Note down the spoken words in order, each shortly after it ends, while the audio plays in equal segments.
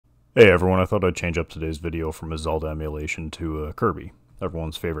Hey everyone, I thought I'd change up today's video from a Zelda emulation to Kirby.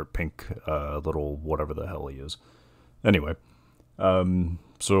 Everyone's favorite pink little whatever the hell he is. Anyway,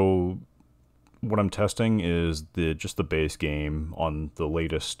 so what I'm testing is just the base game on the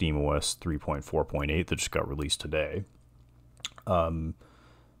latest SteamOS 3.4.8 that just got released today.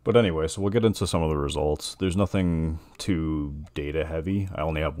 But anyway, so we'll get into some of the results. There's nothing too data heavy. I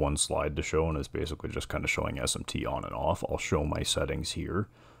only have one slide to show, and it's basically just kind of showing SMT on and off. I'll show my settings here.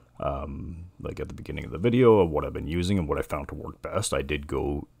 Like at the beginning of the video of what I've been using and what I found to work best. I did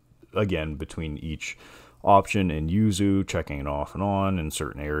go, again, between each option in YUZU, checking it off and on in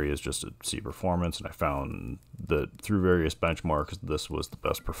certain areas just to see performance, and I found that through various benchmarks, this was the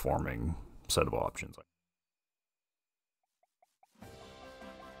best performing set of options.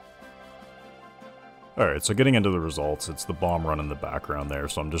 Alright, so getting into the results, it's the bomb run in the background there,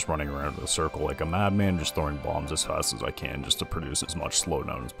 so I'm just running around in a circle like a madman, just throwing bombs as fast as I can just to produce as much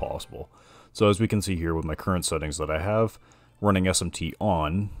slowdown as possible. So as we can see here with my current settings that I have, running SMT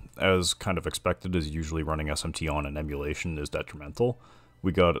on, as kind of expected, is usually running SMT on in emulation is detrimental.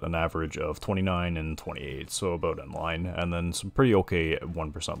 We got an average of 29 and 28, so about in line, and then some pretty okay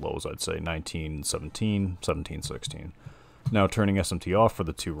 1% lows, I'd say, 19, 17, 17, 16. Now turning SMT off for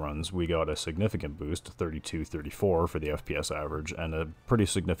the two runs, we got a significant boost to 32, 34 for the FPS average, and a pretty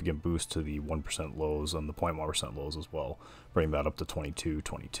significant boost to the 1% lows and the 0.1% lows as well, bringing that up to 22,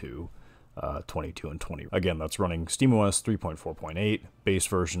 22, 22, and 20. Again, that's running SteamOS 3.4.8, base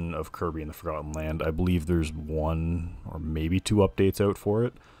version of Kirby in the Forgotten Land. I believe there's one or maybe two updates out for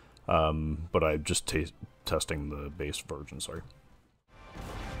it, but I'm just testing the base version, sorry.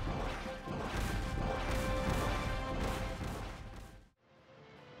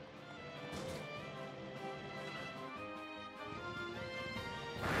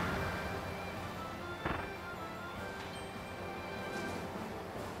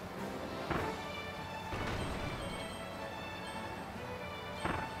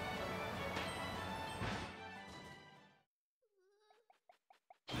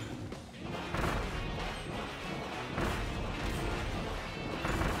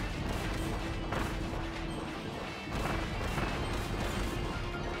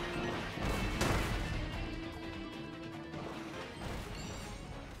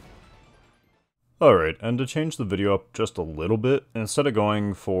 Alright, and to change the video up just a little bit, instead of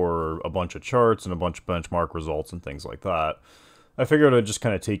going for a bunch of charts and a bunch of benchmark results and things like that, I figured I'd just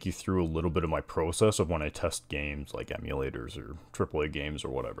kind of take you through a little bit of my process of when I test games like emulators or AAA games or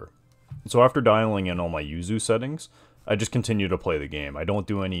whatever. So after dialing in all my YUZU settings, I just continue to play the game. I don't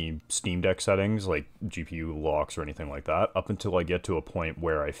do any Steam Deck settings like GPU locks or anything like that up until I get to a point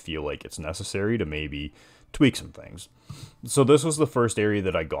where I feel like it's necessary to maybe tweak some things. So this was the first area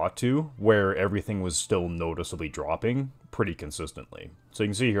that I got to where everything was still noticeably dropping pretty consistently. So you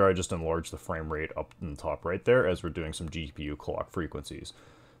can see here I just enlarged the frame rate up in the top right there as we're doing some GPU clock frequencies.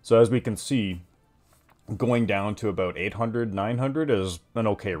 So as we can see, going down to about 800, 900 is an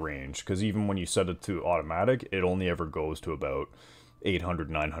okay range, because even when you set it to automatic, it only ever goes to about 800,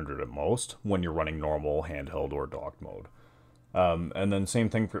 900 at most when you're running normal, handheld, or docked mode. And then same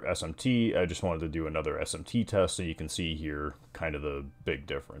thing for SMT. I just wanted to do another SMT test, so you can see here kind of the big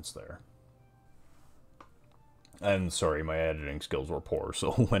difference there. And sorry, my editing skills were poor,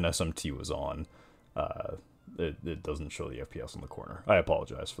 so when SMT was on, it doesn't show the FPS in the corner. I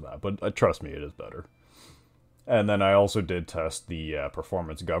apologize for that, but trust me, it is better. And then I also did test the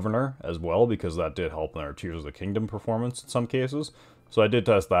performance governor as well, because that did help in our Tears of the Kingdom performance in some cases. So I did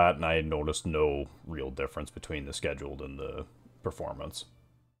test that, and I noticed no real difference between the scheduled and the performance.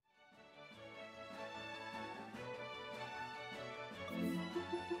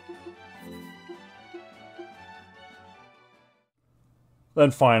 Then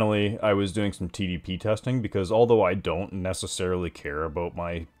finally, I was doing some TDP testing, because although I don't necessarily care about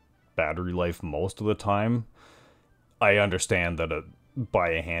my battery life most of the time, I understand that by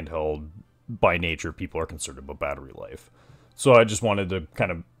a handheld, by nature, people are concerned about battery life. So I just wanted to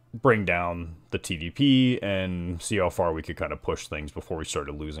kind of bring down the TDP and see how far we could kind of push things before we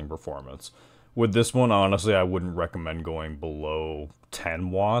started losing performance. With this one, honestly, I wouldn't recommend going below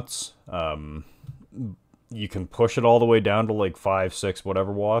 10 watts. You can push it all the way down to like 5, 6,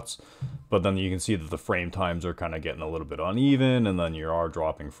 whatever watts, but then you can see that the frame times are kind of getting a little bit uneven, and then you are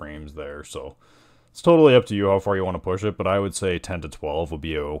dropping frames there, so it's totally up to you how far you want to push it, but I would say 10 to 12 would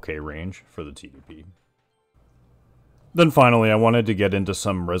be an okay range for the TDP. Then finally, I wanted to get into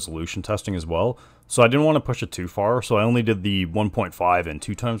some resolution testing as well, so I didn't want to push it too far, so I only did the 1.5 and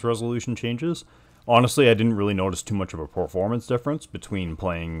 2 times resolution changes. Honestly, I didn't really notice too much of a performance difference between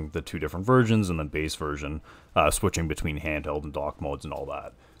playing the two different versions and the base version, switching between handheld and dock modes and all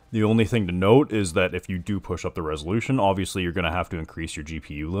that. The only thing to note is that if you do push up the resolution, obviously you're going to have to increase your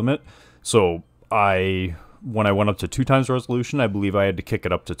GPU limit. So when I went up to 2 times resolution, I believe I had to kick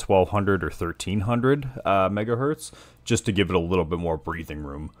it up to 1200 or 1300 megahertz just to give it a little bit more breathing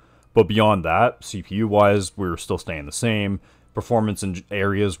room. But beyond that, CPU-wise, we were still staying the same. Performance in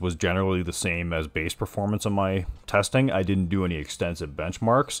areas was generally the same as base performance on my testing. I didn't do any extensive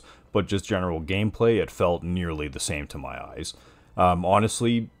benchmarks, but just general gameplay, it felt nearly the same to my eyes.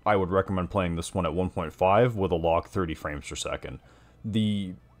 Honestly, I would recommend playing this one at 1.5 with a lock 30 frames per second.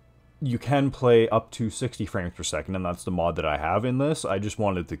 You can play up to 60 frames per second, and that's the mod that I have in this. I just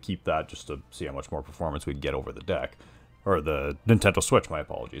wanted to keep that just to see how much more performance we'd get over the deck. Or the Nintendo Switch, my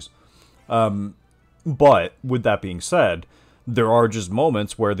apologies. But, with that being said, there are just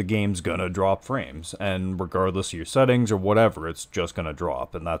moments where the game's gonna drop frames, and regardless of your settings or whatever, it's just gonna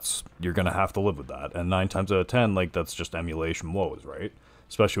drop, and you're gonna have to live with that. And 9 times out of 10, like, that's just emulation woes, right?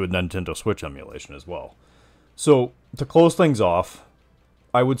 Especially with Nintendo Switch emulation as well. So, to close things off,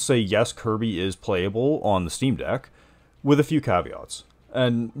 I would say yes, Kirby is playable on the Steam Deck, with a few caveats.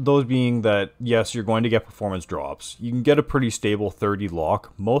 And those being that, yes, you're going to get performance drops. You can get a pretty stable 30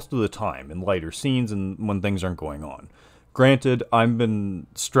 lock most of the time in lighter scenes and when things aren't going on. Granted, I've been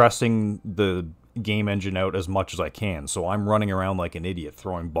stressing the game engine out as much as I can, so I'm running around like an idiot,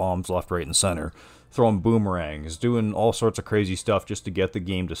 throwing bombs left, right, and center, throwing boomerangs, doing all sorts of crazy stuff just to get the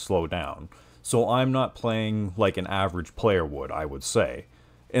game to slow down. So I'm not playing like an average player would, I would say,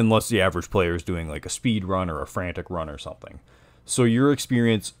 unless the average player is doing like a speed run or a frantic run or something. So your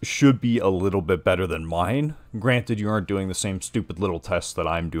experience should be a little bit better than mine. Granted, you aren't doing the same stupid little tests that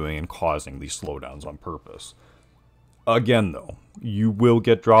I'm doing and causing these slowdowns on purpose. Again, though, you will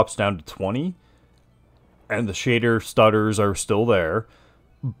get drops down to 20, and the shader stutters are still there,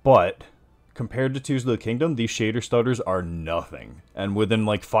 but compared to Tears of the Kingdom, these shader stutters are nothing. And within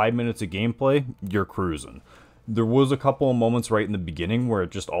like 5 minutes of gameplay, you're cruising. There was a couple of moments right in the beginning where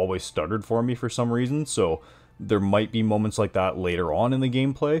it just always stuttered for me for some reason, so there might be moments like that later on in the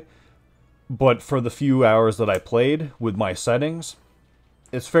gameplay, but for the few hours that I played with my settings,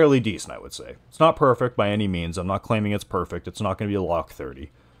 it's fairly decent, I would say. It's not perfect by any means. I'm not claiming it's perfect. It's not going to be a lock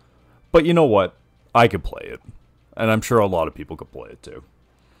 30. But you know what? I could play it, and I'm sure a lot of people could play it too.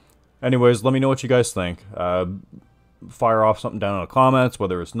 Anyways, let me know what you guys think. Fire off something down in the comments,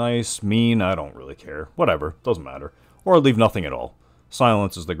 whether it's nice, mean, I don't really care. Whatever, doesn't matter. Or leave nothing at all.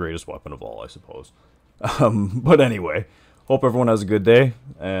 Silence is the greatest weapon of all, I suppose. But anyway, hope everyone has a good day,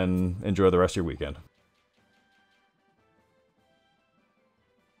 and enjoy the rest of your weekend.